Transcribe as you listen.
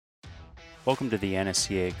Welcome to the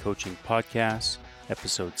NSCA Coaching Podcast,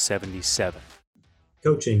 episode 77.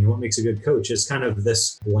 Coaching, what makes a good coach is kind of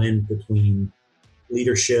this blend between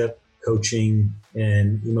leadership, coaching,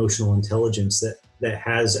 and emotional intelligence that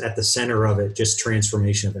has at the center of it just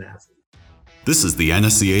transformation of an athlete. This is the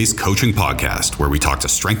NSCA's Coaching Podcast, where we talk to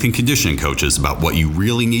strength and conditioning coaches about what you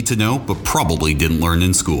really need to know but probably didn't learn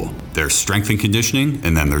in school. There's strength and conditioning,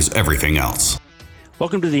 and then there's everything else.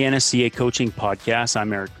 Welcome to the NSCA Coaching Podcast.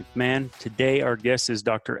 I'm Eric McMahon. Today, our guest is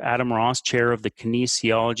Dr. Adam Ross, chair of the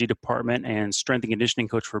kinesiology department and strength and conditioning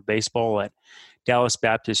coach for baseball at Dallas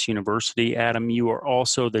Baptist University. Adam, you are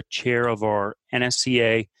also the chair of our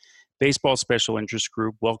NSCA Baseball Special Interest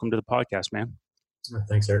Group. Welcome to the podcast, man.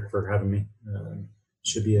 Thanks, Eric, for having me.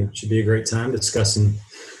 Should be a great time discussing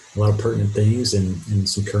a lot of pertinent things and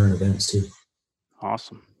some current events too.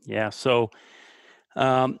 Awesome. Yeah. So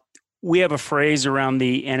we have a phrase around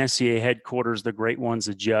the NSCA headquarters, the great ones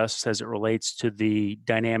adjust, as it relates to the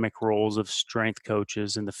dynamic roles of strength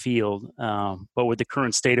coaches in the field. But with the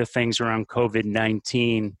current state of things around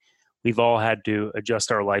COVID-19, we've all had to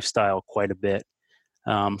adjust our lifestyle quite a bit.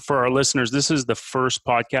 For our listeners, this is the first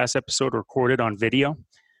podcast episode recorded on video.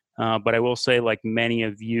 But I will say, like many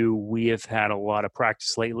of you, we have had a lot of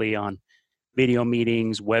practice lately on video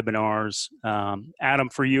meetings, webinars. Adam,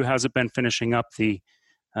 for you, how's it been finishing up the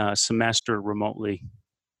semester remotely?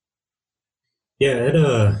 Yeah,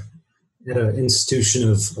 at an institution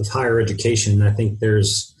of higher education, I think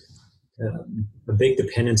there's a big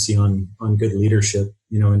dependency on good leadership,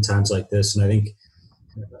 in times like this. And I think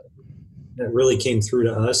that really came through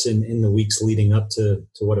to us in the weeks leading up to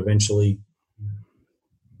what eventually,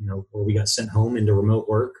 where we got sent home into remote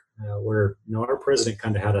work, where, our president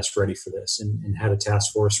kind of had us ready for this and had a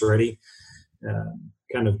task force ready,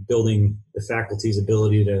 kind of building the faculty's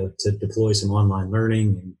ability to deploy some online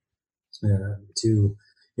learning and to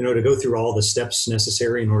go through all the steps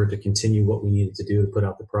necessary in order to continue what we needed to do to put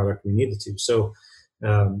out the product we needed to. So,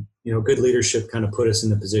 good leadership kind of put us in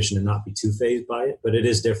the position to not be too fazed by it, but it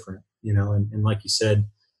is different, and like you said,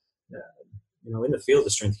 in the field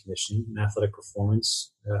of strength conditioning and athletic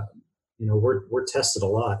performance, we're tested a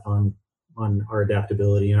lot on our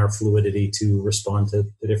adaptability and our fluidity to respond to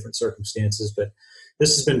the different circumstances. But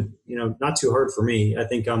this has been, not too hard for me. I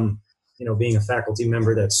think I'm, being a faculty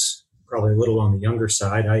member that's probably a little on the younger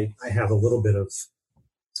side, I have a little bit of,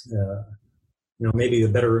 maybe a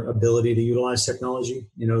better ability to utilize technology,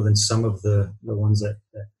 than some of the ones that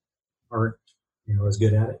aren't, as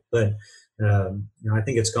good at it. But, I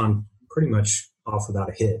think it's gone pretty much off without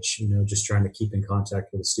a hitch, just trying to keep in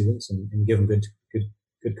contact with the students and give them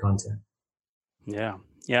good content. Yeah.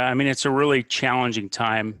 Yeah. I mean, it's a really challenging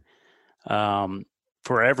time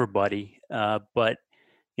for everybody. But,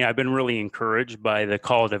 I've been really encouraged by the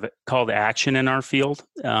call to action in our field,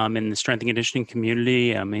 in the strength and conditioning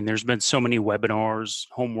community. I mean, there's been so many webinars,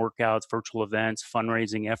 home workouts, virtual events,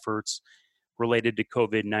 fundraising efforts related to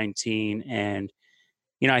COVID-19. And,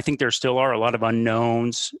 I think there still are a lot of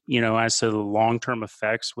unknowns, as to the long-term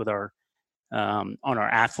effects with our on our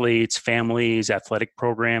athletes, families, athletic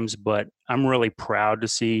programs. But I'm really proud to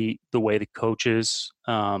see the way the coaches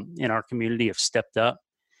in our community have stepped up,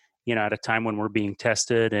 at a time when we're being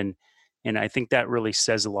tested. And I think that really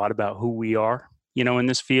says a lot about who we are, in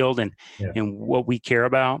this field and what we care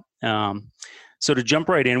about. So to jump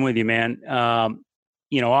right in with you, man,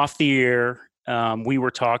 off the air, we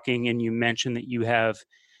were talking and you mentioned that you have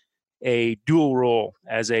a dual role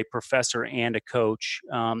as a professor and a coach.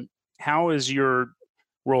 How has your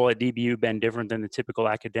role at DBU been different than the typical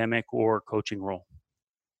academic or coaching role?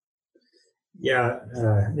 Yeah,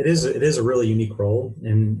 it is a really unique role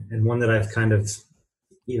and one that I've kind of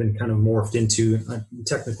morphed into.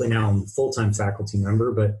 Technically now I'm a full-time faculty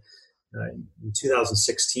member, but in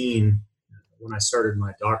 2016, when I started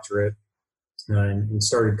my doctorate and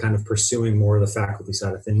started kind of pursuing more of the faculty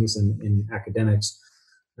side of things in academics,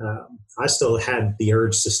 I still had the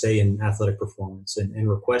urge to stay in athletic performance and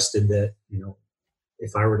requested that,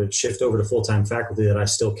 if I were to shift over to full-time faculty, that I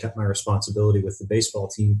still kept my responsibility with the baseball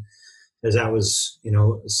team, as that was,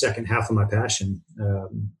 the second half of my passion.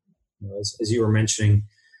 As you were mentioning,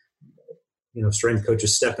 strength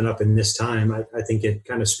coaches stepping up in this time, I think it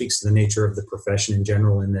kind of speaks to the nature of the profession in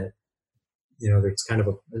general, in that, it's kind of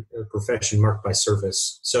a profession marked by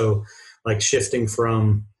service. So like shifting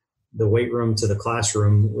from the weight room to the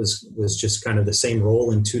classroom was just kind of the same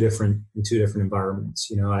role in two different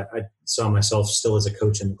environments. I saw myself still as a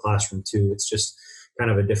coach in the classroom too. It's just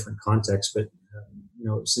kind of a different context. But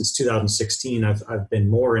since 2016, I've been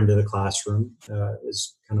more into the classroom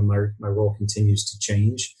as kind of my role continues to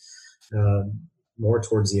change. more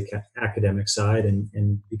towards the academic side.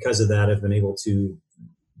 And because of that, I've been able to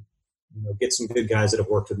get some good guys that have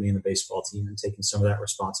worked with me in the baseball team and taken some of that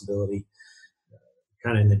responsibility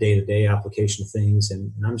kind of in the day-to-day application of things.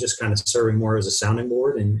 And I'm just kind of serving more as a sounding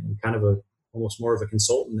board and kind of almost more of a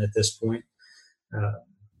consultant at this point,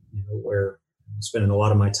 where I'm spending a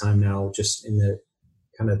lot of my time now just in the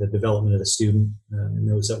kind of the development of the student and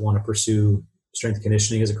those that want to pursue strength and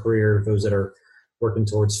conditioning as a career, those that are working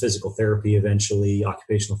towards physical therapy, eventually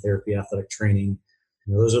occupational therapy, athletic training.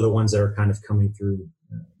 Those are the ones that are kind of coming through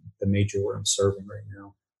the major where I'm serving right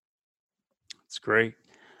now. That's great.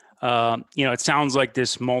 It sounds like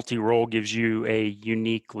this multi-role gives you a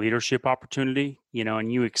unique leadership opportunity,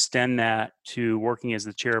 and you extend that to working as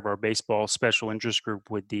the chair of our baseball special interest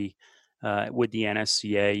group with the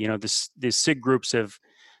NSCA. The SIG groups have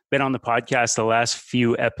been on the podcast the last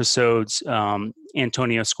few episodes.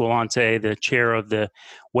 Antonio Squilante, the chair of the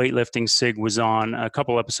weightlifting SIG, was on a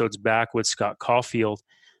couple episodes back with Scott Caulfield.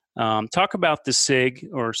 Talk about the SIG,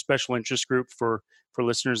 or special interest group, for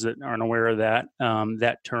listeners that aren't aware of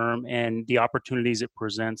that term, and the opportunities it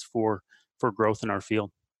presents for growth in our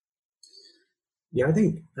field. Yeah, I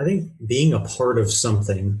think being a part of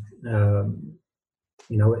something,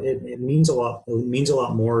 it means a lot. It means a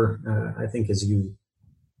lot more, I think, as you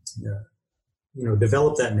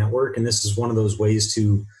develop that network. And this is one of those ways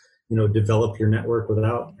to develop your network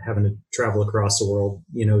without having to travel across the world,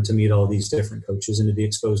 to meet all these different coaches and to be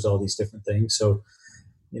exposed to all these different things. So,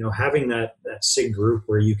 having that SIG group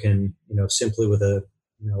where you can, simply with a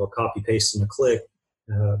copy paste and a click,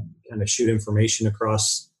 kind of shoot information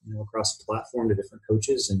across the platform to different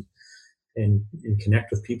coaches and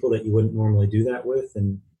connect with people that you wouldn't normally do that with,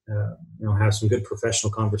 and have some good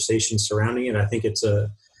professional conversations surrounding it. I think it's a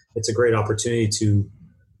great opportunity to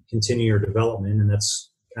continue your development, and that's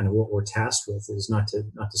kind of what we're tasked with, is not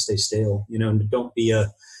to stay stale, and don't be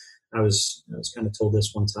I was kind of told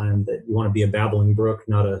this one time, that you want to be a babbling brook,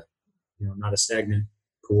 not a stagnant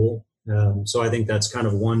pool. So I think that's kind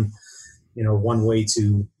of one way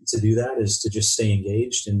to do that, is to just stay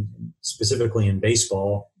engaged. And specifically in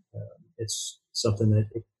baseball, it's something that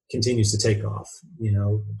continues to take off.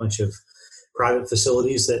 A bunch of private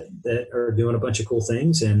facilities that are doing a bunch of cool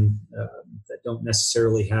things, and that don't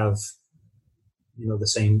necessarily have the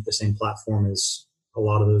same platform as a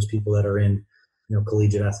lot of those people that are in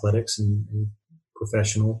collegiate athletics and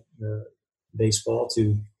professional baseball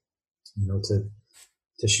to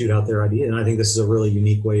shoot out their idea. And I think this is a really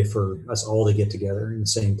unique way for us all to get together in the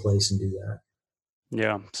same place and do that.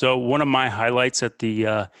 Yeah. So one of my highlights at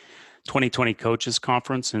the 2020 Coaches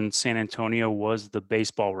Conference in San Antonio was the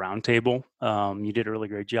baseball roundtable. You did a really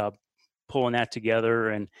great job pulling that together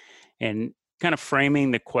and kind of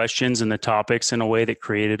framing the questions and the topics in a way that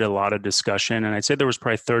created a lot of discussion. And I'd say there was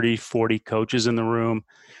probably 30, 40 coaches in the room,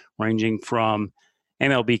 ranging from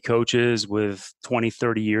MLB coaches with 20,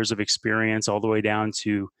 30 years of experience, all the way down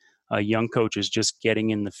to young coaches just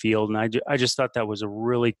getting in the field. And I just thought that was a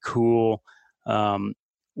really cool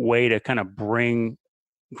way to kind of bring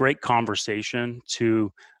great conversation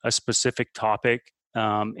to a specific topic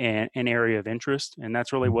and an area of interest. And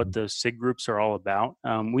that's really what the SIG groups are all about.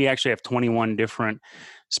 We actually have 21 different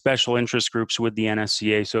special interest groups with the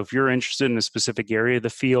NSCA. So if you're interested in a specific area of the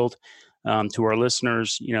field, to our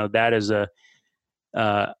listeners, that is a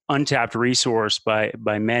untapped resource by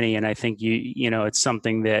many. And I think it's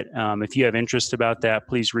something that if you have interest about that,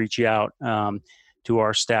 please reach out to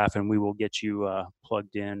our staff and we will get you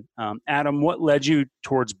plugged in. Adam, what led you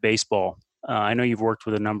towards baseball? I know you've worked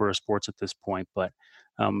with a number of sports at this point, but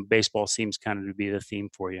baseball seems kind of to be the theme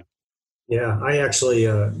for you. Yeah, I actually,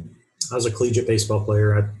 I was a collegiate baseball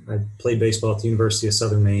player. I played baseball at the University of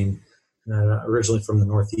Southern Maine, originally from the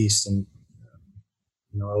Northeast. And,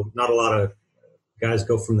 not a lot of guys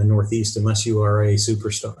go from the Northeast unless you are a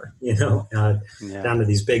superstar, down to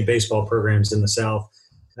these big baseball programs in the South.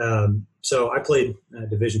 So I played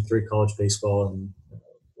Division III college baseball and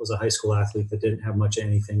was a high school athlete that didn't have much of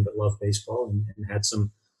anything but loved baseball and had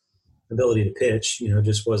some ability to pitch,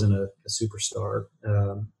 just wasn't a superstar,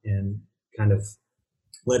 and kind of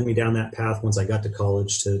led me down that path once I got to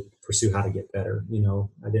college to pursue how to get better.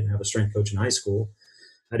 I didn't have a strength coach in high school.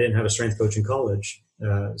 I didn't have a strength coach in college.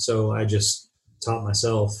 So I just taught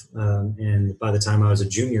myself. And by the time I was a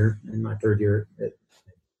junior in my third year at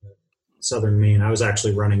Southern Maine, I was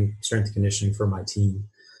actually running strength and conditioning for my team.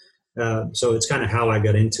 So it's kind of how I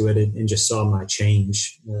got into it and just saw my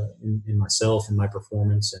change in myself and my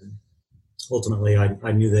performance. And ultimately,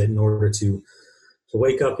 I knew that in order to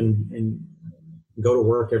wake up and go to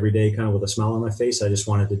work every day kind of with a smile on my face, I just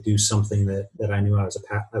wanted to do something that I knew I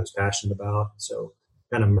was passionate about. So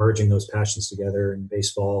kind of merging those passions together in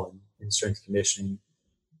baseball and strength conditioning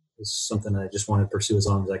is something I just wanted to pursue as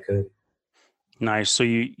long as I could. Nice. So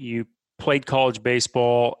you played college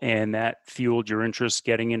baseball, and that fueled your interest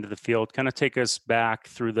getting into the field. Kind of take us back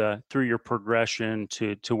through your progression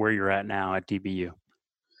to where you're at now at DBU.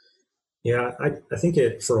 Yeah, I think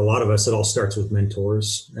for a lot of us, it all starts with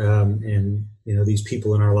mentors, and these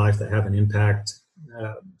people in our life that have an impact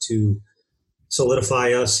to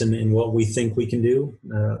solidify us in what we think we can do.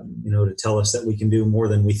 To tell us that we can do more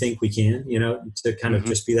than we think we can. To kind of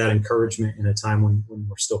just be that encouragement in a time when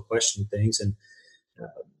we're still questioning things. And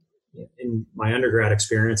in my undergrad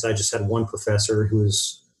experience, I just had one professor he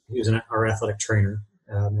was our athletic trainer,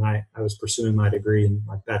 and I was pursuing my degree in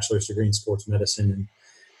my bachelor's degree in sports medicine.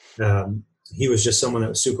 And he was just someone that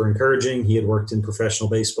was super encouraging. He had worked in professional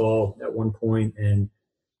baseball at one point, and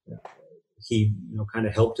he kind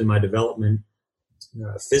of helped in my development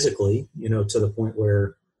physically, to the point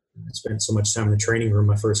where I spent so much time in the training room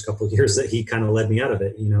my first couple of years that he kind of led me out of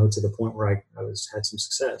it, to the point where I had some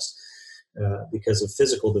success because of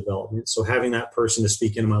physical development. So having that person to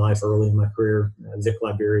speak into my life early in my career, Vic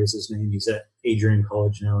Liberia is his name. He's at Adrian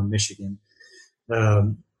College now in Michigan.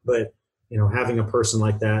 But having a person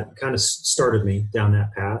like that kind of started me down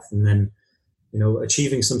that path. And then,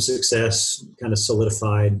 achieving some success kind of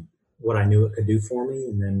solidified what I knew it could do for me.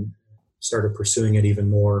 And then started pursuing it even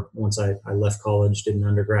more once I left college, did an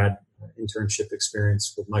undergrad internship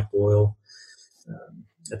experience with Mike Boyle.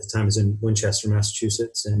 At the time, I was in Winchester,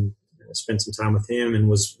 Massachusetts, and spent some time with him, and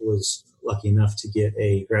was lucky enough to get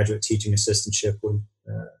a graduate teaching assistantship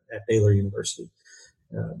at Baylor University.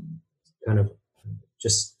 Kind of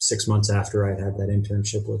just 6 months after I had that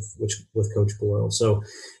internship with Coach Boyle. So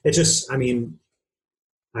it just,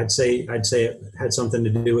 I'd say it had something to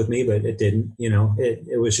do with me, but it didn't.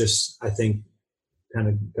 It was just, I think, kind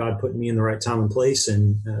of God putting me in the right time and place,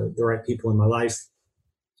 and the right people in my life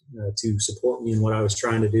to support me in what I was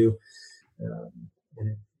trying to do. And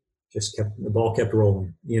it just the ball kept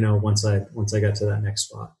rolling, once I got to that next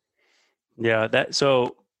spot. Yeah.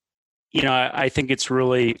 I think it's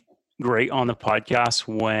really great on the podcast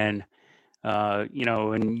when,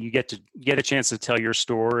 and you get a chance to tell your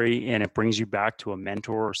story, and it brings you back to a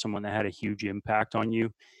mentor or someone that had a huge impact on you.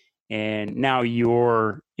 And now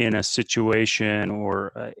you're in a situation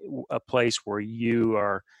or a place where you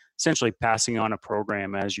are essentially passing on a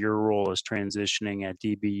program as your role is transitioning at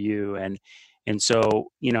DBU. And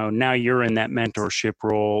so, now you're in that mentorship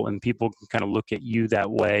role, and people can kind of look at you that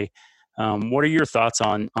way. What are your thoughts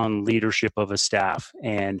on leadership of a staff,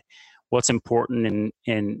 and what's important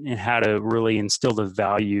in how to really instill the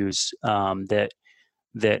values that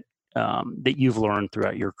you've learned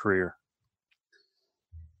throughout your career?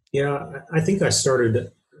 Yeah, I think I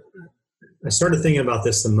started thinking about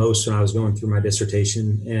this the most when I was going through my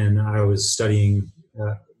dissertation, and I was studying,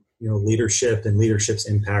 leadership and leadership's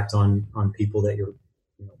impact on people that you're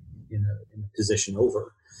in a position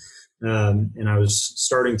over. And I was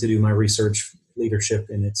starting to do my research, leadership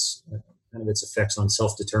and its kind of its effects on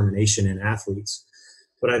self-determination in athletes.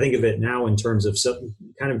 But I think of it now in terms of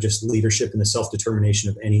kind of just leadership and the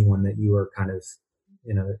self-determination of anyone that you are kind of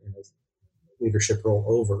in a leadership role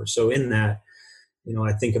over. So in that,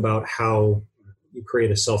 I think about how you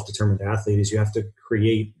create a self-determined athlete is you have to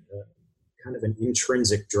create kind of an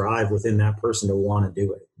intrinsic drive within that person to want to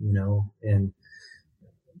do it, and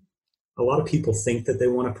a lot of people think that they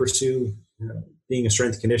want to pursue being a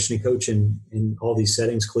strength conditioning coach in all these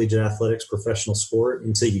settings, collegiate athletics, professional sport,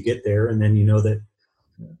 until you get there. And then that,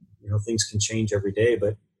 things can change every day.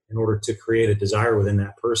 But in order to create a desire within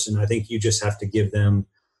that person, I think you just have to give them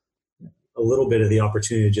a little bit of the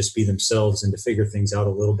opportunity to just be themselves and to figure things out a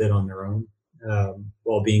little bit on their own,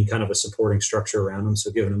 while being kind of a supporting structure around them.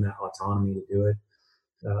 So giving them that autonomy to do it,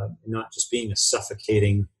 not just being a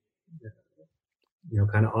suffocating,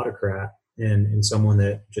 kind of autocrat and someone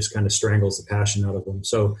that just kind of strangles the passion out of them.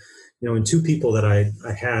 So, in two people that I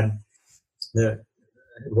had that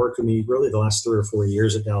had worked with me really the last 3 or 4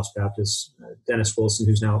 years at Dallas Baptist, Dennis Wilson,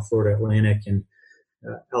 who's now at Florida Atlantic, and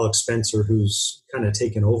Alex Spencer, who's kind of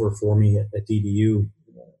taken over for me at DBU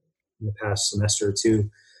in the past semester or two.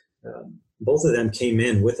 Both of them came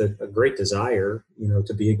in with a great desire,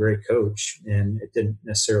 to be a great coach. And it didn't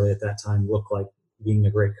necessarily at that time look like being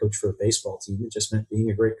a great coach for a baseball team. It just meant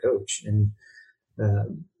being a great coach. And,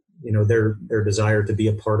 their desire to be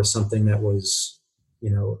a part of something that was,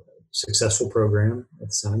 successful program at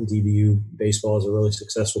the time. DBU baseball is a really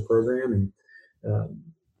successful program. And,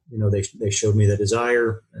 they showed me the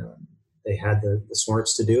desire. They had the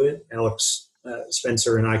smarts to do it. Alex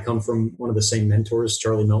Spencer and I come from one of the same mentors,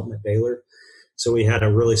 Charlie Melton at Baylor. So we had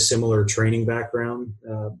a really similar training background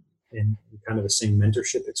and kind of the same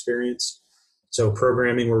mentorship experience. So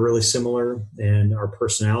programming, we're really similar, and our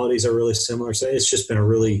personalities are really similar. So it's just been a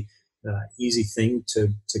really easy thing to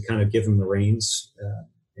kind of give him the reins.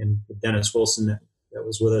 And Dennis Wilson, that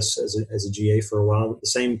was with us as a GA for a while, the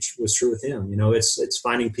same was true with him. It's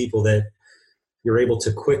finding people that you're able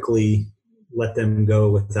to quickly let them go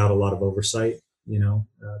without a lot of oversight.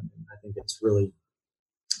 I think it's really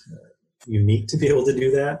unique to be able to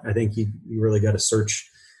do that. I think you really got to search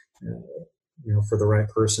for the right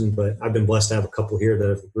person. But I've been blessed to have a couple here that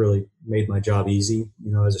have really made my job easy,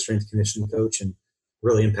 as a strength conditioning coach, and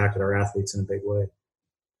really impacted our athletes in a big way.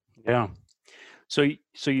 Yeah. So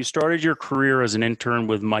you started your career as an intern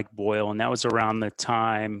with Mike Boyle, and that was around the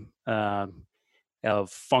time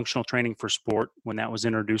of functional training for sport when that was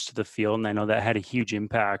introduced to the field. And I know that had a huge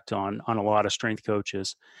impact on a lot of strength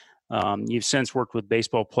coaches. You've since worked with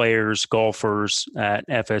baseball players, golfers at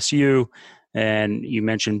FSU, and you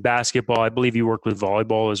mentioned basketball. I believe you worked with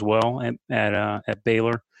volleyball as well at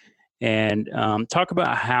Baylor. And talk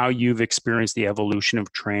about how you've experienced the evolution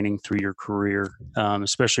of training through your career,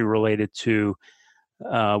 especially related to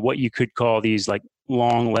what you could call these like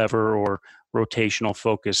long lever or rotational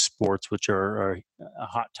focus sports, which are a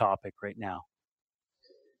hot topic right now.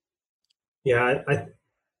 Yeah,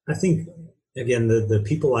 I think again the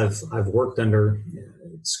people I've worked under,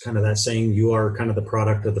 it's kind of that saying, you are kind of the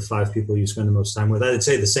product of the 5 people you spend the most time with. I'd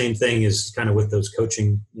say the same thing is kind of with those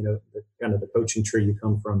coaching, kind of the coaching tree you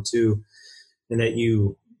come from too, and that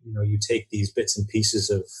you take these bits and pieces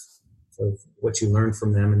of what you learn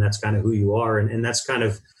from them, and that's kind of who you are, and that's kind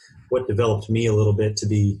of what developed me a little bit to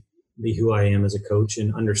be who I am as a coach,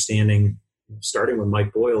 and understanding, starting with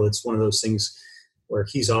Mike Boyle, it's one of those things where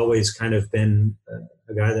he's always kind of been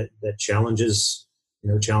a guy that challenges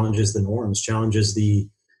the norms, challenges the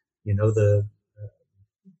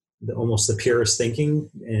almost the purest thinking,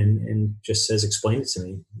 and just says, explain it to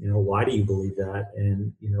me. Why do you believe that?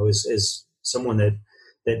 And as someone that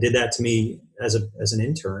did that to me as an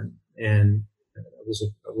intern, and it was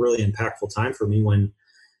a really impactful time for me when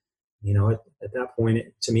at that point,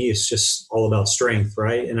 to me, it's just all about strength,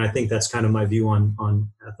 right? And I think that's kind of my view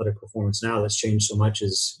on athletic performance now. That's changed so much.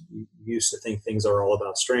 Is you used to think things are all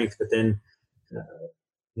about strength, but then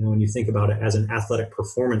when you think about it as an athletic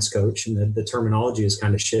performance coach, and the terminology has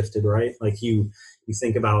kind of shifted, right? Like you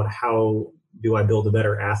think about, how do I build a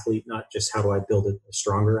better athlete, not just how do I build a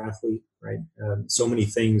stronger athlete, right? So many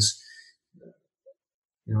things,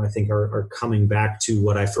 I think are coming back to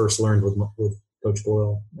what I first learned with Coach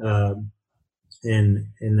Boyle, and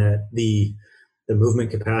that the movement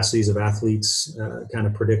capacities of athletes kind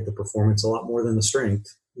of predict the performance a lot more than the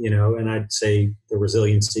strength, and I'd say the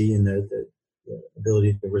resiliency and the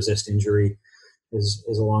ability to resist injury is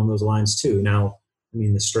along those lines too. Now, I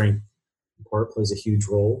mean, the strength part plays a huge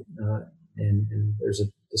role, and there's a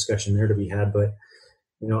discussion there to be had, but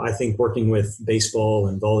I think working with baseball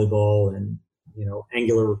and volleyball and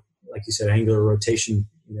angular, like you said, angular rotation,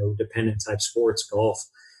 dependent type sports, golf,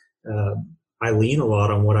 I lean a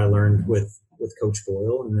lot on what I learned with Coach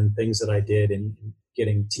Boyle, and then things that I did in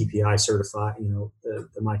getting TPI certified,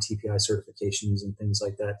 my TPI certifications and things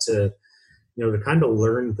like that, to kind of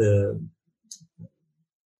learn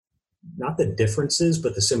not the differences,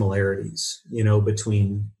 but the similarities,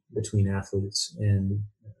 between athletes. And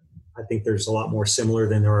I think there's a lot more similar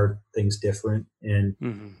than there are things different. And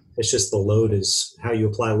it's just the load is, how you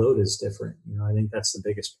apply load is different. I think that's the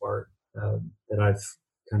biggest part that I've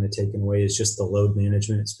kind of taken away, is just the load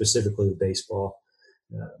management, specifically with baseball.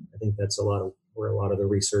 I think that's where a lot of the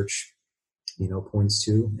research, points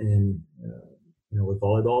to. And, with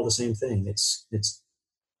volleyball, the same thing. It's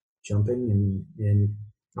jumping and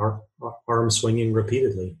arm swinging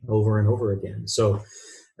repeatedly over and over again. So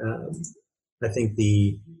I think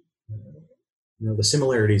the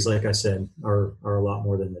similarities, like I said, are a lot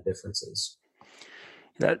more than the differences.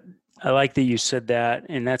 I like that you said that,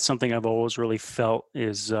 and that's something I've always really felt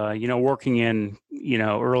is, working in,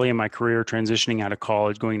 early in my career, transitioning out of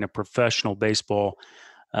college, going to professional baseball.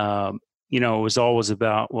 It was always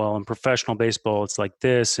about, well, in professional baseball, it's like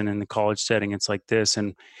this, and in the college setting, it's like this.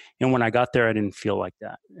 And when I got there, I didn't feel like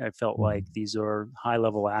that. I felt like these are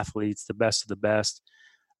high-level athletes, the best of the best.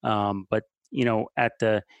 But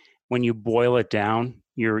when you boil it down,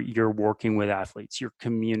 you're working with athletes, you're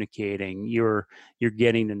communicating, you're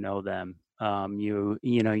getting to know them. You're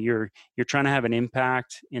trying to have an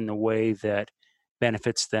impact in the way that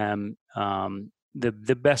benefits them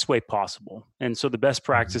the best way possible. And so the best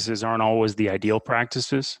practices aren't always the ideal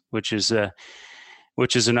practices, which is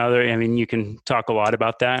another. I mean, you can talk a lot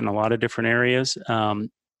about that in a lot of different areas.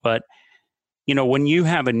 But when you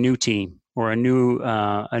have a new team or a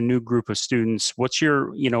new group of students, what's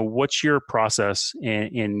your process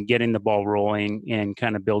in getting the ball rolling and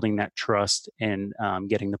kind of building that trust and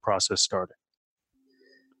getting the process started?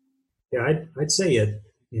 Yeah, I'd say it.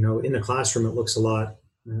 In the classroom, it looks a lot.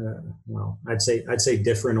 I'd say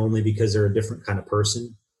different only because they're a different kind of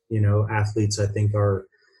person. Athletes, I think, are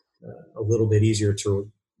a little bit easier to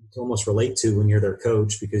almost relate to when you're their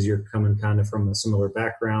coach, because you're coming kind of from a similar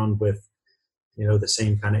background with the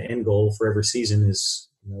same kind of end goal for every season is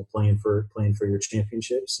playing for your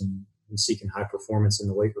championships and seeking high performance in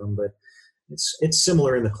the weight room. But it's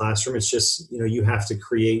similar in the classroom. It's just you have to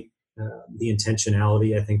create the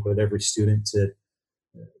intentionality, I think, with every student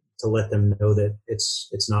to let them know that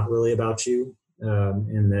it's not really about you,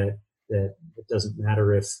 and that it doesn't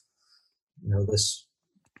matter if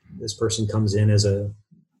this person comes in as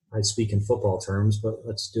I speak in football terms, but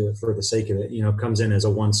let's do it for the sake of it, comes in as a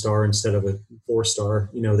 1-star instead of a 4-star,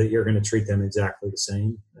 that you're going to treat them exactly the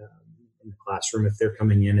same in the classroom. If they're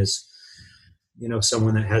coming in as,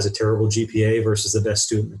 someone that has a terrible GPA versus the best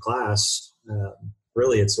student in the class,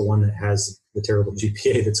 really it's the one that has the terrible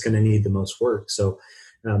GPA that's going to need the most work. So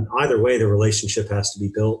either way, the relationship has to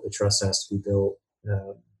be built, the trust has to be built.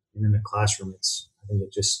 And in the classroom, I think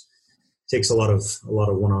it just takes a lot of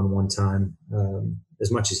one-on-one time,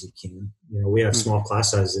 as much as you can. We have small class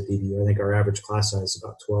sizes at DBU. I think our average class size is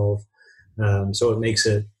about 12. So it makes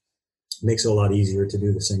it a lot easier to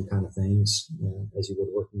do the same kind of things as you would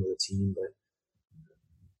working with a team. But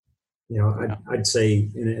I'd say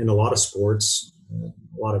in a lot of sports,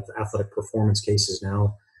 a lot of athletic performance cases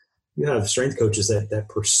now, you have strength coaches that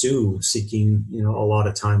pursue seeking, a lot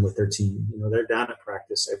of time with their team. They're down at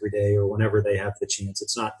practice every day or whenever they have the chance.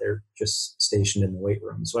 It's not they're just stationed in the weight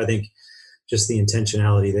room. So I think just the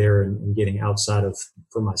intentionality there and getting outside of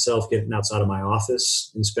my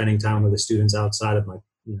office and spending time with the students outside of my,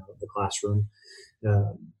 the classroom.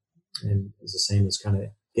 And it's the same as kind of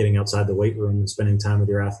getting outside the weight room and spending time with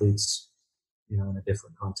your athletes, in a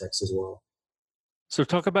different context as well. So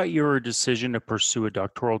talk about your decision to pursue a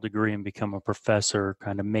doctoral degree and become a professor,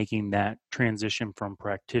 kind of making that transition from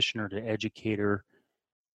practitioner to educator.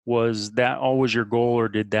 Was that always your goal, or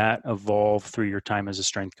did that evolve through your time as a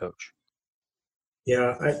strength coach?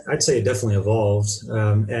 Yeah, I'd say it definitely evolved.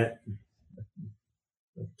 At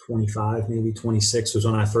 25, maybe 26 was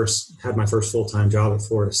when I first had my first full-time job at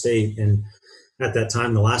Florida State. And at that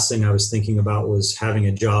time, the last thing I was thinking about was having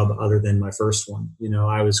a job other than my first one.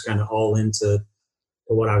 I was kind of all into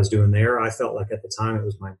what I was doing there. I felt like at the time it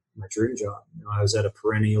was my dream job. I was at a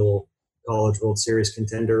perennial College World Series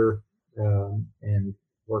contender, and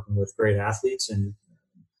working with great athletes and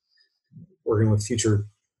working with future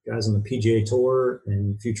guys on the PGA Tour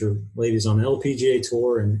and future ladies on the LPGA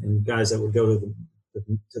Tour and guys that would go to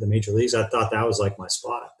the major leagues. I thought that was like my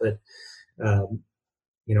spot. But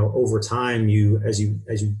over time, as you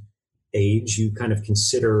age, you kind of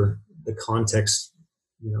consider the context,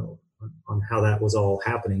 on how that was all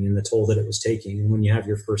happening and the toll that it was taking. And when you have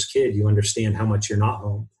your first kid, you understand how much you're not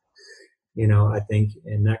home, I think,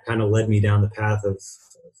 and that kind of led me down the path of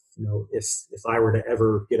if I were to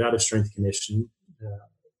ever get out of strength conditioning,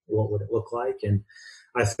 what would it look like? And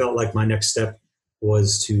I felt like my next step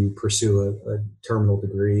was to pursue a terminal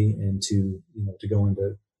degree and to go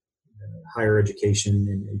into higher education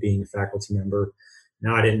and being a faculty member.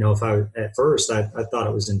 Now, I didn't know if at first I thought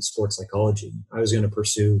it was in sports psychology. I was going to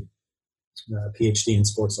pursue a PhD in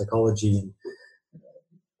sports psychology and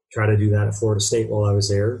try to do that at Florida State while I was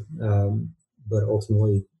there. But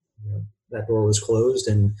ultimately, that door was closed,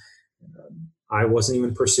 and I wasn't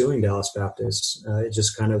even pursuing Dallas Baptist. It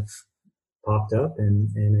just kind of popped up and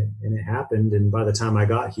it happened. And by the time I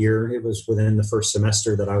got here, it was within the first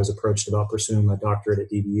semester that I was approached about pursuing my doctorate at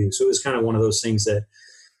DBU. So it was kind of one of those things that,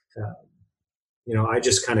 I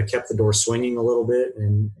just kind of kept the door swinging a little bit.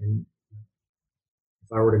 And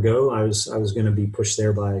if I were to go, I was going to be pushed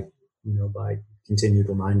there by continued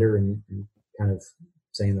reminder and kind of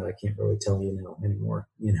saying that I can't really tell you now anymore,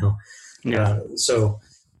 Yeah.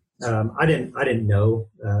 I didn't know.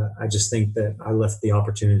 I just think that I left the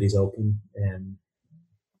opportunities open and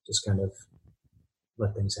just kind of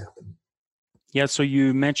let things happen. Yeah. So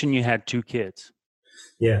you mentioned you had 2 kids.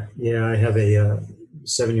 Yeah. I have a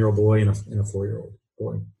 7-year-old boy and a 4-year-old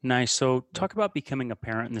boy. Nice. So talk about becoming a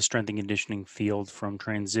parent in the strength and conditioning field, from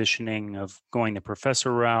transitioning of going the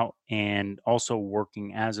professor route and also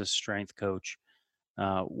working as a strength coach.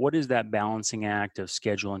 What is that balancing act of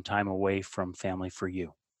schedule and time away from family for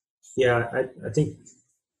you? Yeah, I think,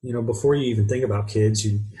 before you even think about kids,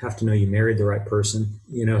 you have to know you married the right person,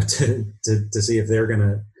 to see if they're going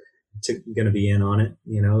to going to be in on it,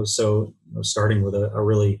 so starting with a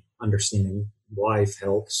really understanding wife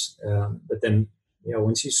helps. But then,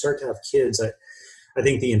 once you start to have kids, I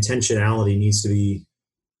think the intentionality needs to be,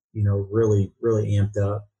 really, really amped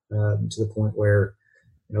up to the point where,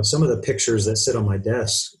 some of the pictures that sit on my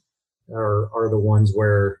desk are the ones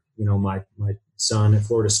where, my son at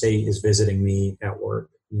Florida State is visiting me at work,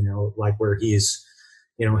 like where he's,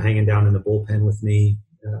 hanging down in the bullpen with me,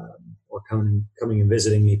 or coming and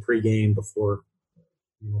visiting me pregame before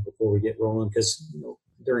we get rolling. Because,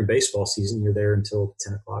 during baseball season, you're there until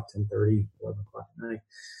 10 o'clock, 10:30, 11 o'clock at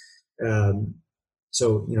night.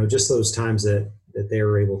 So, just those times that they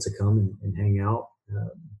are able to come and hang out,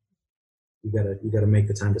 you gotta make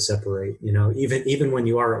the time to separate, even when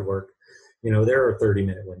you are at work, there are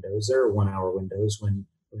 30-minute windows, there are 1 hour windows when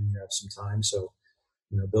you have some time. So,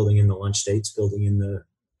 building in the lunch dates, building in the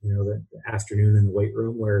afternoon in the weight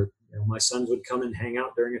room where, my sons would come and hang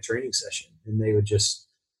out during a training session, and they would just,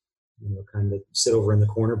 kind of sit over in the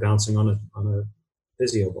corner bouncing on a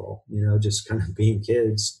physio ball, just kind of being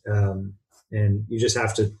kids. And you just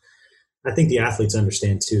have to, I think the athletes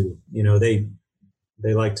understand too, they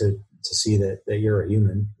like to see that you're a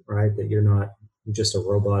human, right? That you're not just a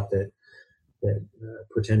robot that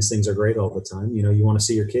pretends things are great all the time. You want to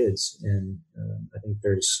see your kids. And I think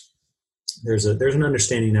there's an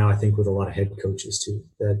understanding now, I think, with a lot of head coaches too,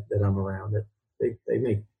 that I'm around, that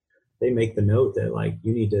they make the note that, like,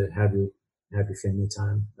 you need to have your family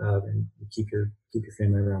time, and keep your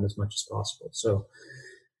family around as much as possible. So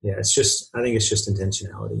yeah, I think it's just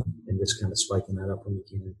intentionality and just kind of spiking that up when you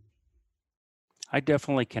can. I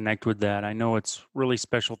definitely connect with that. I know it's really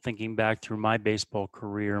special thinking back through my baseball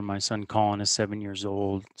career. My son Colin is 7 years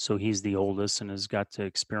old, so he's the oldest and has got to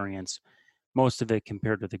experience most of it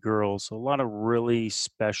compared to the girls. So a lot of really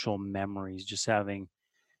special memories, just having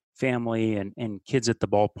family and kids at the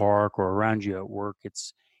ballpark or around you at work.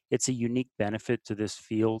 It's a unique benefit to this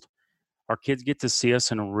field. Our kids get to see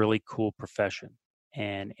us in a really cool profession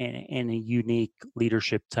and in a unique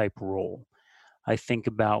leadership type role. I think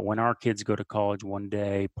about when our kids go to college one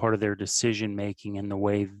day, part of their decision making and the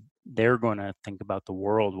way they're going to think about the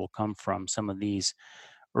world will come from some of these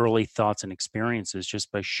early thoughts and experiences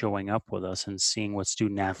just by showing up with us and seeing what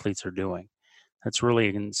student athletes are doing. That's really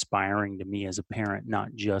inspiring to me as a parent,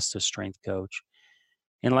 not just a strength coach.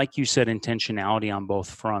 And like you said, intentionality on both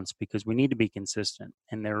fronts, because we need to be consistent.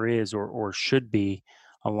 And there is, or should be,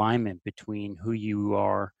 alignment between who you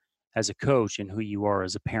are as a coach and who you are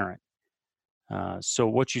as a parent. So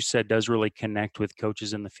what you said does really connect with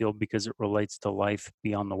coaches in the field because it relates to life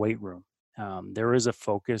beyond the weight room. There is a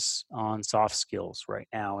focus on soft skills right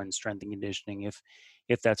now in strength and conditioning,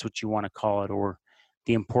 if that's what you want to call it, or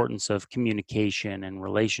the importance of communication and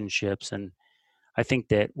relationships. And I think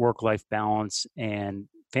that work-life balance and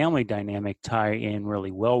family dynamic tie in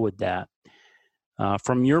really well with that.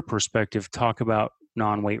 From your perspective, talk about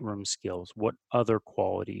non-weight room skills. What other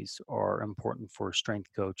qualities are important for strength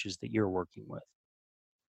coaches that you're working with?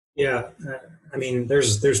 Yeah, I mean,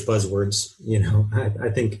 there's buzzwords. I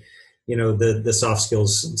think, the soft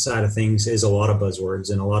skills side of things is a lot of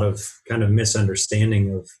buzzwords and a lot of kind of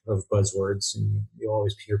misunderstanding of buzzwords. And you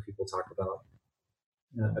always hear people talk about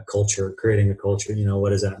a culture, creating a culture.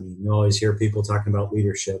 What does that mean? You always hear people talking about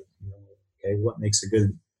leadership. Okay, what makes a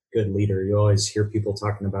good leader? You always hear people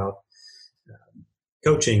talking about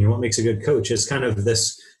coaching and what makes a good coach. It's kind of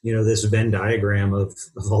this, this Venn diagram of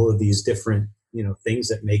all of these different, things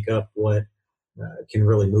that make up what can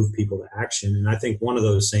really move people to action. And I think one of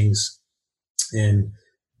those things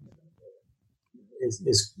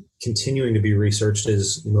is continuing to be researched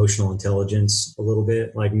is emotional intelligence a little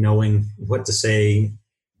bit, like knowing what to say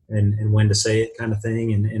and when to say it kind of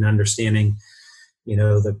thing, and understanding,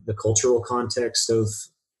 the cultural context of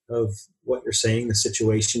what you're saying, the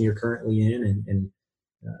situation you're currently in. And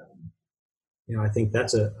I think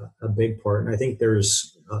that's a big part. And I think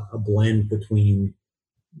there's a blend between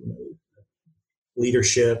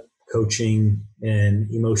leadership, coaching, and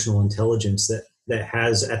emotional intelligence that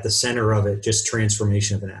has at the center of it just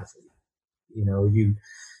transformation of an athlete.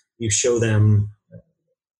 You show them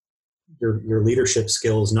your leadership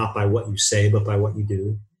skills not by what you say, but by what you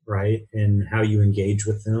do, right? And how you engage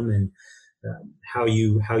with them, and how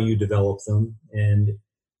you develop them. And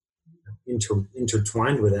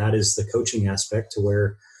intertwined with that is the coaching aspect, to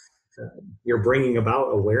where you're bringing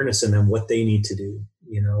about awareness in them what they need to do,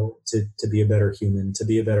 to be a better human, to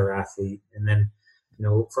be a better athlete. And then,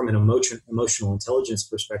 from an emotional intelligence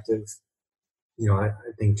perspective, I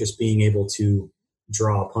think just being able to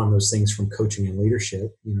draw upon those things from coaching and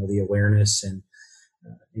leadership, the awareness and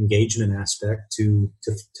engagement aspect to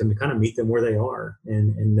kind of meet them where they are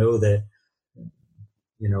and know that,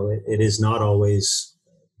 it is not always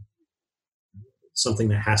something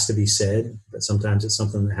that has to be said, but sometimes it's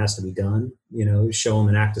something that has to be done. Show them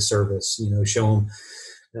an act of service. Show them,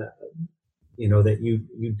 that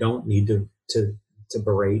you don't need to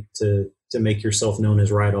berate, to make yourself known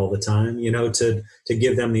as right all the time. To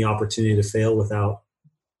give them the opportunity to fail without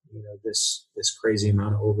this crazy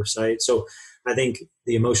amount of oversight. So I think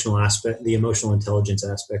the emotional intelligence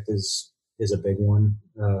aspect is a big one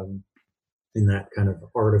in that kind of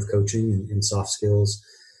art of coaching and soft skills.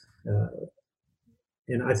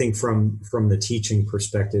 And I think from the teaching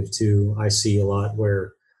perspective too, I see a lot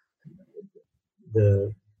where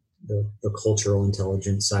the cultural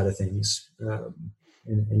intelligence side of things,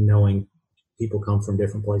 and knowing people come from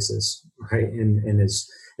different places, right? And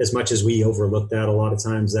as much as we overlook that, a lot of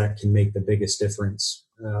times that can make the biggest difference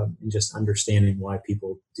in just understanding why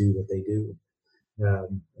people do what they do.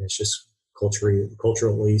 It's just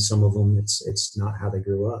culturally, some of them, it's not how they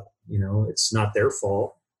grew up. It's not their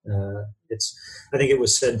fault. I think it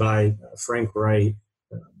was said by Frank Wright,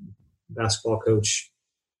 basketball coach,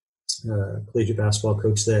 collegiate basketball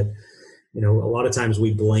coach, that, a lot of times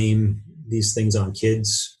we blame these things on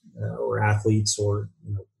kids or athletes or,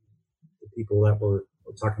 the people that we're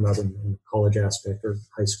talking about in the college aspect or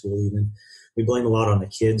high school even. We blame a lot on the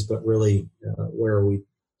kids, but really, where are we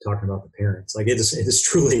talking about the parents? Like it is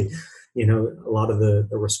truly, a lot of the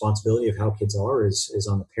responsibility of how kids are is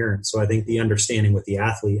on the parents. So I think the understanding with the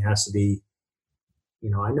athlete has to be,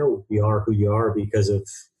 I know you are who you are because of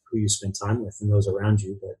who you spend time with and those around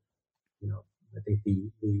you. But, I think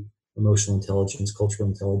the emotional intelligence, cultural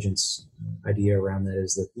intelligence idea around that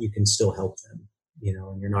is that you can still help them,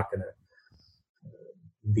 and you're not going to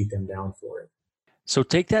beat them down for it. So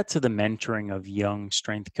take that to the mentoring of young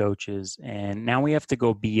strength coaches. And now we have to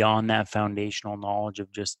go beyond that foundational knowledge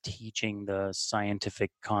of just teaching the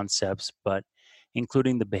scientific concepts, but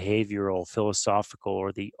including the behavioral, philosophical,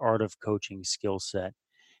 or the art of coaching skill set.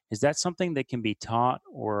 Is that something that can be taught,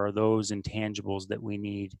 or are those intangibles that we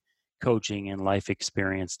need coaching and life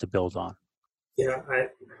experience to build on? Yeah,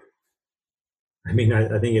 I mean,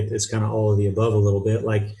 I think it's kind of all of the above a little bit.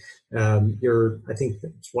 Like I think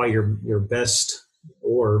that's why your best,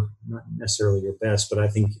 or not necessarily your best, but I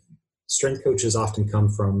think strength coaches often come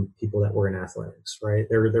from people that were in athletics, right?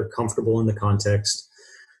 They're comfortable in the context.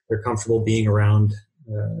 They're comfortable being around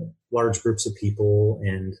large groups of people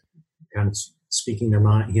and kind of speaking their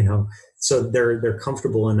mind, so they're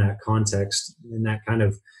comfortable in that context, and that kind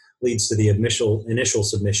of leads to the initial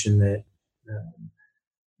submission that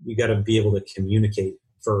you got to be able to communicate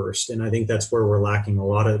first. And I think that's where we're lacking a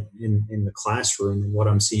lot of in the classroom. And what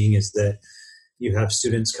I'm seeing is that you have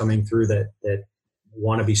students coming through that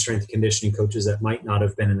want to be strength and conditioning coaches that might not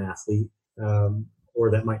have been an athlete,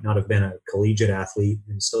 or that might not have been a collegiate athlete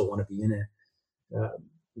and still want to be in it.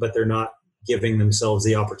 But they're not giving themselves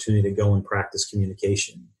the opportunity to go and practice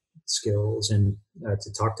communication skills and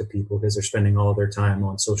to talk to people, because they're spending all of their time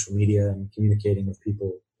on social media and communicating with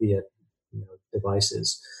people via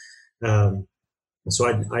devices. So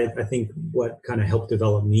I think what kind of helped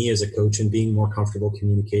develop me as a coach and being more comfortable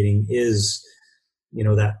communicating is,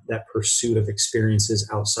 that pursuit of experiences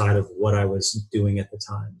outside of what I was doing at the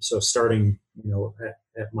time. So starting,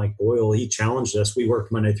 at Mike Boyle, he challenged us. We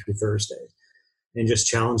worked Monday through Thursday, and just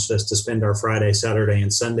challenged us to spend our Friday, Saturday,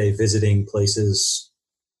 and Sunday visiting places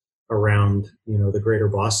around, the greater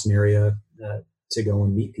Boston area, to go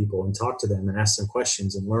and meet people and talk to them and ask them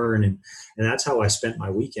questions and learn. And that's how I spent my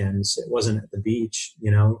weekends. It wasn't at the beach,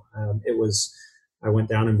 I went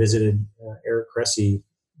down and visited Eric Cressy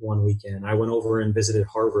one weekend. I went over and visited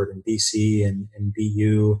Harvard and BC and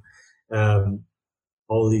BU,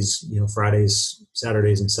 all of these, Fridays,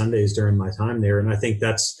 Saturdays, and Sundays during my time there. And I think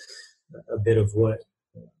that's a bit of what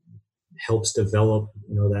helps develop,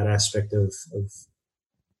 that aspect of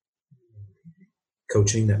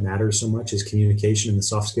coaching that matters so much is communication, and the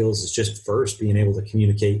soft skills is just first being able to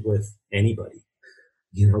communicate with anybody,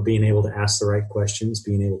 being able to ask the right questions,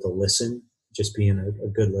 being able to listen, just being a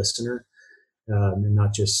good listener, and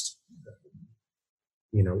not just,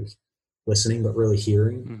 listening, but really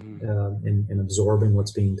hearing, and absorbing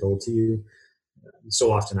what's being told to you.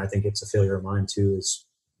 So often I think it's a failure of mine too, is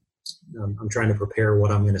I'm trying to prepare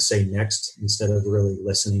what I'm going to say next instead of really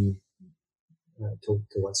listening to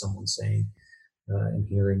what someone's saying and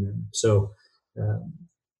hearing them. So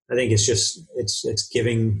I think it's just it's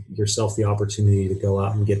giving yourself the opportunity to go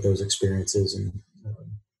out and get those experiences and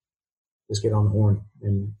just get on the horn,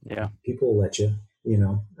 and people will let you.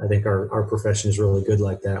 I think our profession is really good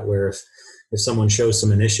like that, where if someone shows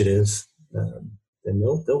some initiative, then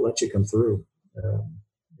they'll let you come through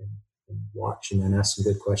and watch, and then ask some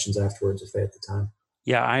good questions afterwards if they have the time.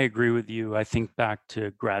 Yeah, I agree with you. I think back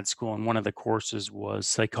to grad school, and one of the courses was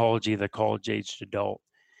psychology of the college-aged adult.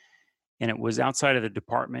 And it was outside of the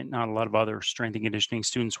department. Not a lot of other strength and conditioning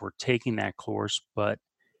students were taking that course, but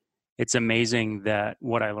it's amazing that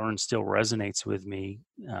what I learned still resonates with me.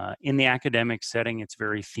 In the academic setting, it's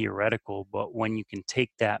very theoretical, but when you can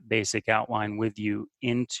take that basic outline with you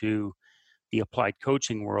into the applied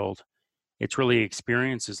coaching world, it's really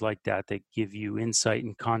experiences like that that give you insight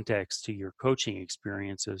and context to your coaching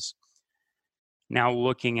experiences. Now,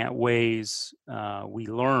 looking at ways we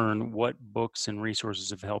learn, what books and resources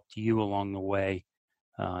have helped you along the way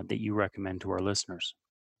that you recommend to our listeners?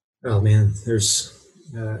 Oh man, there's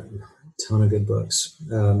a ton of good books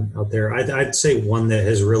out there. I'd say one that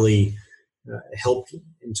has really helped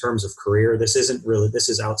in terms of career. This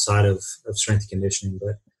is outside of strength and conditioning,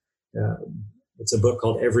 but it's a book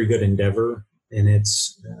called Every Good Endeavor, and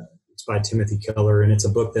it's by Timothy Keller, and it's a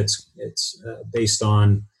book it's based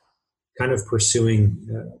on kind of pursuing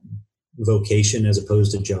vocation as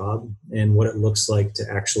opposed to job, and what it looks like to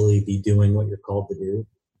actually be doing what you're called to do.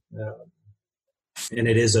 And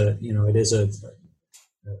it is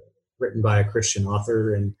written by a Christian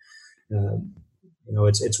author, and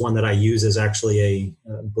it's one that I use as actually a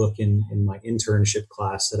book in my internship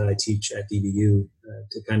class that I teach at DBU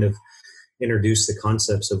to kind of introduce the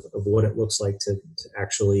concepts of what it looks like to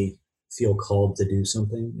actually feel called to do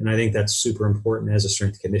something. And I think that's super important as a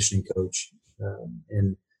strength conditioning coach.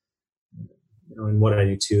 And what I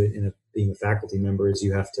do too, being a faculty member, is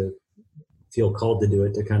you have to feel called to do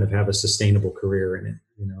it to kind of have a sustainable career in it,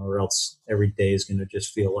 or else every day is going to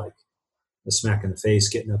just feel like a smack in the face,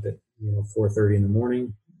 getting up at 4:30 in the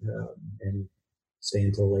morning and stay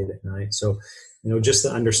until late at night. So, just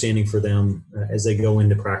the understanding for them as they go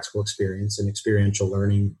into practical experience and experiential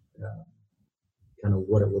learning, kind of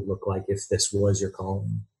what it would look like if this was your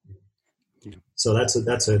calling. Yeah. So that's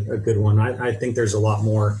a good one. I think there's a lot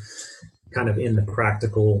more kind of in the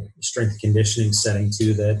practical strength conditioning setting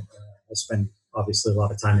too, that I spend obviously a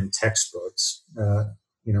lot of time in textbooks,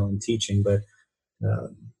 in teaching, but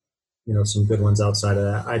some good ones outside of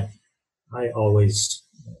that. I always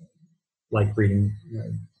like reading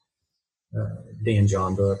Dan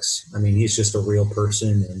John books. I mean, he's just a real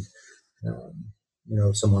person,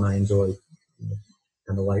 and someone I enjoy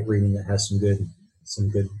kind of like reading, that has some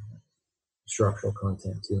good structural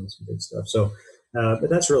content too, and some good stuff. So, but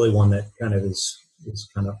that's really one that kind of is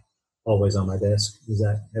kind of always on my desk, is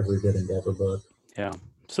that Every Good Endeavor book. Yeah.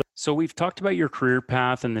 So we've talked about your career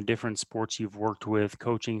path and the different sports you've worked with,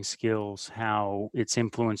 coaching skills, how it's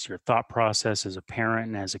influenced your thought process as a parent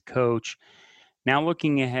and as a coach. Now,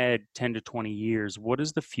 looking ahead 10 to 20 years, what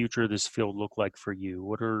does the future of this field look like for you?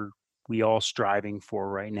 What are we all striving for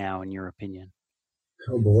right now, in your opinion?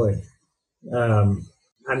 Oh boy.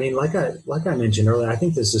 I mean, like I mentioned earlier, I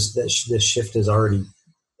think this shift has already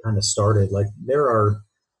kind of started. Like, there are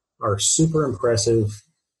super impressive,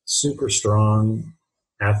 super strong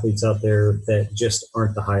athletes out there that just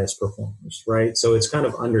aren't the highest performers, right? So it's kind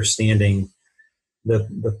of understanding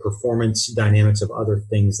the performance dynamics of other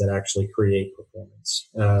things that actually create performance.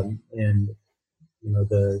 And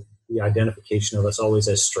the identification of us always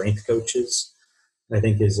as strength coaches, I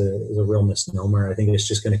think is a real misnomer. I think it's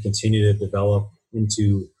just going to continue to develop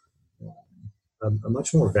into a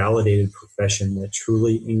much more validated profession that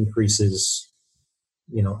truly increases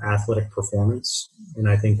athletic performance. And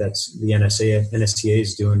I think that's the NSTA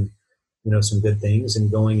is doing, some good things,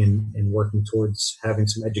 and going and working towards having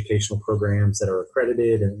some educational programs that are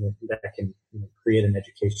accredited and that can create an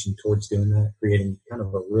education towards doing that, creating kind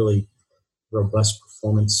of a really robust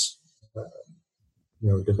performance,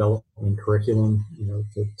 development curriculum,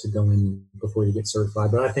 to go in before you get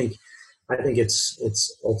certified. But I think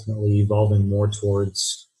it's ultimately evolving more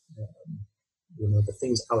towards, the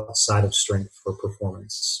things outside of strength for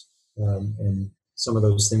performance, and some of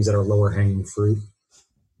those things that are lower hanging fruit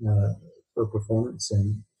for performance.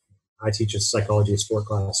 And I teach a psychology of sport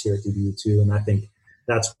class here at DBU too, and I think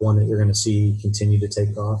that's one that you're going to see continue to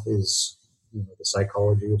take off, is the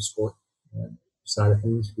psychology of sport side of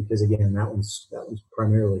things, because again, that one's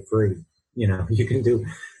primarily free. You can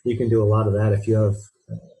do a lot of that if you have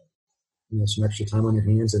some extra time on your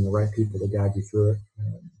hands and the right people to guide you through it.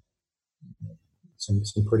 Some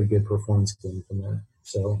pretty good performance gain from that.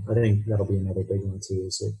 So I think that'll be another big one too,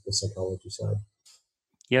 is the psychology side.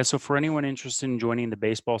 Yeah. So for anyone interested in joining the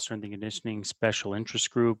Baseball Strength and Conditioning Special Interest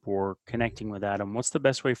Group or connecting with Adam, what's the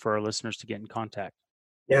best way for our listeners to get in contact?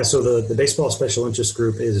 Yeah. So the Baseball Special Interest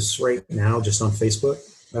Group is right now just on Facebook.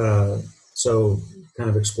 So kind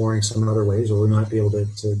of exploring some other ways, or we might be able to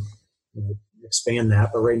expand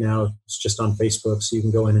that. But right now it's just on Facebook, so you can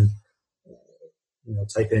go in and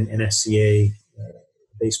type in NSCA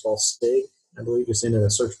baseball STIG, I believe, just into the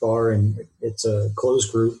search bar, and it's a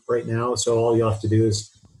closed group right now. So all you have to do is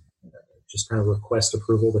just kind of request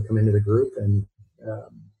approval to come into the group, and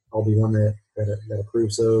I'll be one that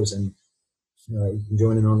approves those, and you can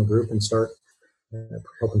join in on the group and start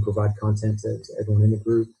helping provide content to everyone in the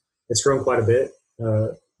group. It's grown quite a bit, I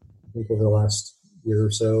think, over the last year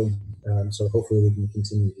or so. So hopefully we can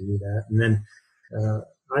continue to do that. And then I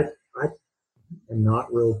am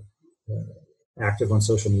not real active on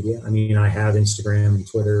social media. I mean, I have Instagram and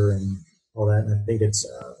Twitter and all that, and I think it's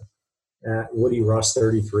at Woody Ross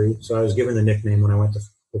 33. So I was given the nickname when I went to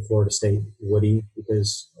Florida State, Woody,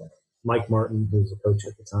 because Mike Martin, who was the coach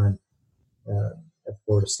at the time at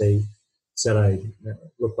Florida State, said I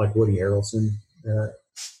looked like Woody Harrelson.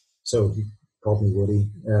 So he called me Woody,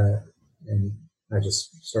 and I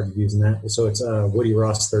just started using that. So it's Woody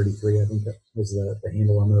Ross 33, I think that was the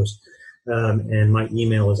handle on those. And my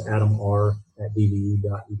email is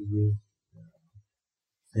adamr@dve.edu.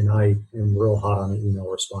 And I am real hot on the email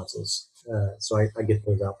responses. So I get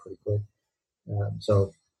those out pretty quick.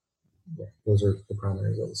 So yeah, those are the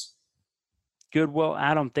primary ways. Good. Well,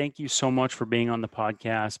 Adam, thank you so much for being on the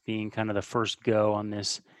podcast, being kind of the first go on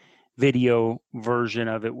this video version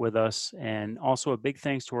of it with us. And also a big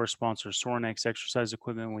thanks to our sponsor, Sorinex Exercise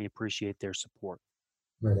Equipment. We appreciate their support.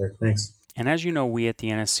 Right there. Thanks. And as you know, we at the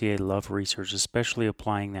NSCA love research, especially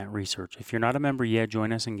applying that research. If you're not a member yet,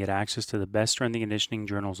 join us and get access to the best strength and conditioning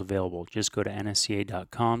journals available. Just go to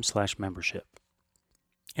nsca.com/membership.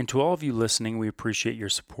 And to all of you listening, we appreciate your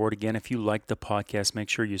support. Again, if you like the podcast, make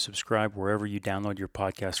sure you subscribe wherever you download your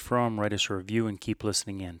podcast from, write us a review, and keep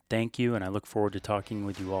listening in. Thank you, and I look forward to talking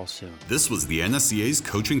with you all soon. This was the NSCA's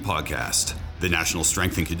Coaching Podcast. The National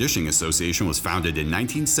Strength and Conditioning Association was founded in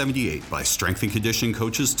 1978 by strength and conditioning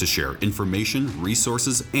coaches to share information,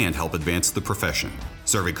 resources, and help advance the profession.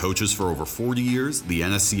 Serving coaches for over 40 years, the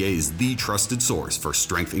NSCA is the trusted source for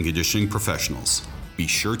strength and conditioning professionals. Be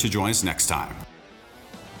sure to join us next time.